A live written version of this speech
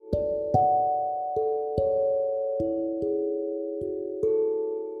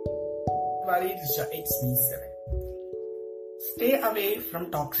everybody, it's me, Seven. Stay away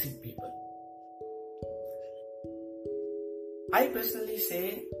from toxic people. I personally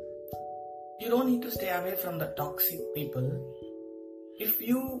say you don't need to stay away from the toxic people. If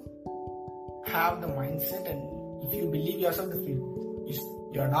you have the mindset and if you believe yourself that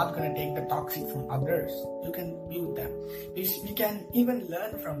you're not going to take the toxic from others, you can be with them. We can even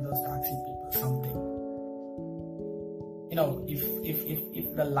learn from those toxic people something. You know,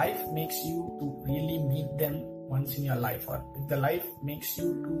 if the life makes you to really meet them once in your life, or if the life makes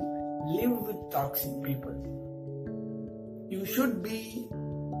you to live with toxic people, you should be,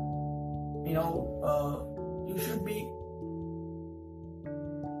 you should be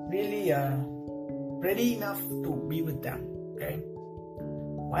really ready enough to be with them. Okay,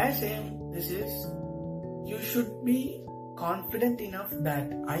 why I'm saying this is, you should be confident enough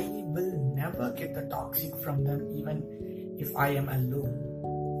that I will never get the toxic from them, even if I am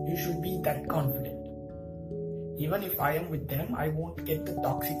alone. You should be that confident. Even if I am with them, I won't get the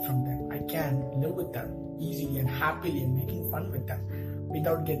toxic from them. I can live with them easily and happily and making fun with them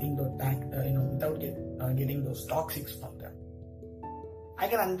without getting getting those toxics from them. I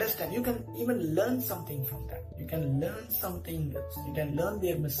can understand. You can even learn something from them. You can learn something else. You can learn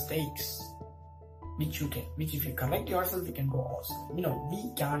their mistakes, which if you correct yourself, you can go awesome.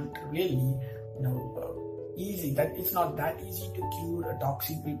 We can't really, easy. That it's not that easy to cure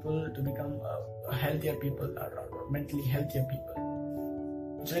toxic people to become healthier people or mentally healthier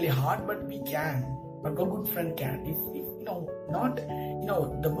people. It's really hard, but we can. A good friend can.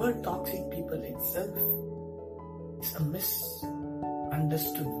 The word toxic people itself is a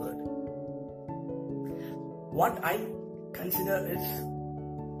misunderstood word. What I consider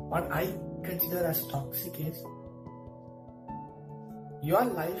as toxic is in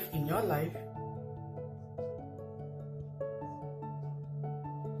your life,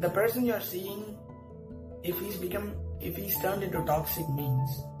 the person you're seeing, if he's turned into toxic,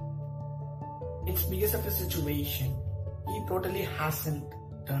 means it's because of a situation. He totally hasn't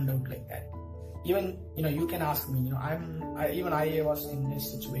turned out like that. Even, you can ask me, I was in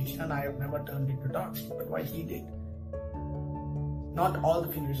this situation and I have never turned into toxic, but why he did? Not all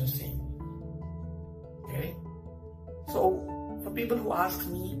the fingers are same. Okay? So, for people who ask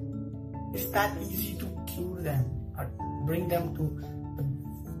me, is that easy to cure them or bring them to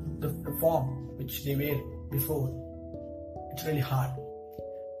the form which they were before? It's really hard.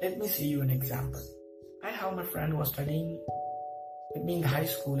 Let me see you an example. I have my friend who was studying with me in high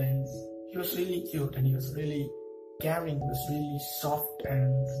school, and he was really cute and he was really caring, he was really soft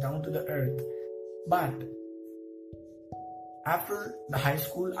and down to the earth. But after the high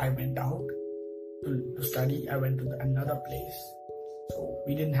school, I went out to study. I went to another place, so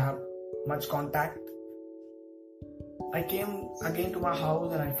we didn't have much contact. I came again to my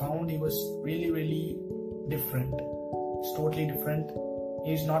house and I found he was really, really different. It's totally different.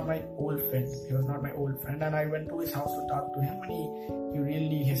 He's not my old friend. He was not my old friend. And I went to his house to talk to him, and he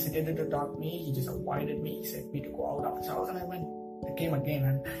really hesitated to talk to me. He just avoided me. He said me to go out of his house, and I came again.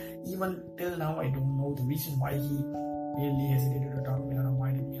 And even till now, I don't know the reason why he really hesitated to talk to me or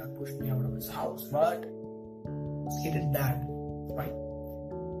avoided me or pushed me out of his house. But he did that, right?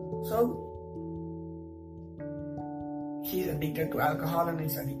 So he's addicted to alcohol, and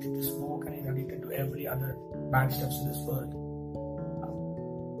he's addicted to smoke, and he's addicted to every other bad stuff in this world.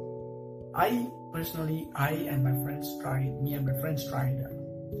 I and my friends tried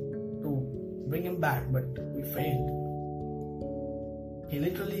to bring him back, but we failed. He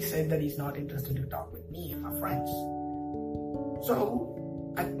literally said that he's not interested to talk with me and my friends.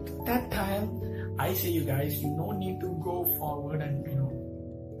 So at that time, I say, you guys, you don't need to go forward and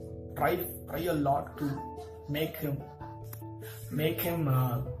try a lot to make him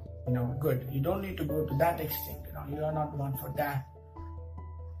good. You don't need to go to that extent. You are not one for that.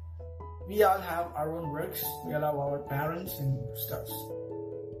 We all have our own works. We all have our parents and stuff.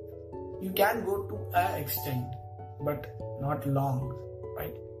 You can go to an extent, but not long,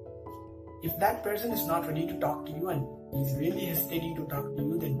 right? If that person is not ready to talk to you and is really hesitating to talk to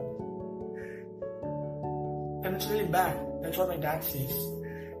you, then it's really bad. That's what my dad says.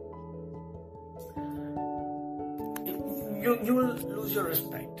 You will lose your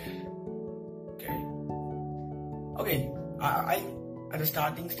respect. Okay. I at the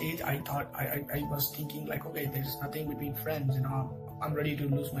starting stage, I thought I was thinking like, okay, there's nothing between friends. I'm ready to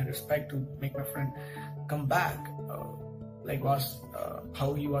lose my respect to make my friend come back,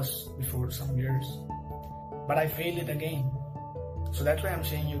 how he was before some years. But I failed it again. So that's why I'm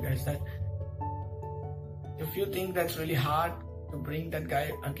saying, you guys, that if you think that's really hard to bring that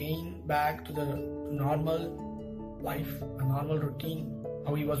guy again back to the normal life, a normal routine,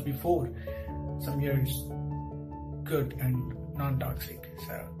 how he was before some years, good and non-toxic.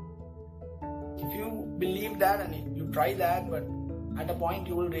 So if you believe that and you try that, but at a point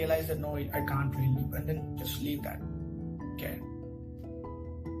you will realize that no, I can't really, and then just leave that. Okay.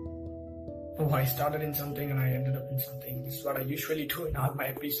 Oh, I started in something and I ended up in something. This is what I usually do in all my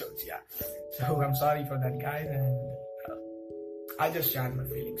episodes. Yeah. So I'm sorry for that, guys, and I just shared my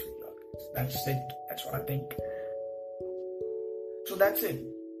feelings with you. That's it. That's what I think. So that's it.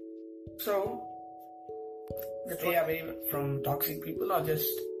 So stay away from toxic people, or just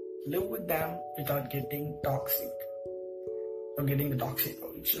live with them without getting toxic. Or getting the toxic.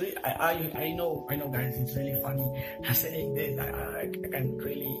 It's really, I know, guys. It's really funny saying this. I can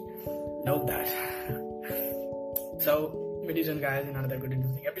really know that. So, meet you soon, guys, in another good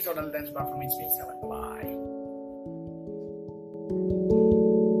interesting episode. Until then, bye from me, Space 7. Bye.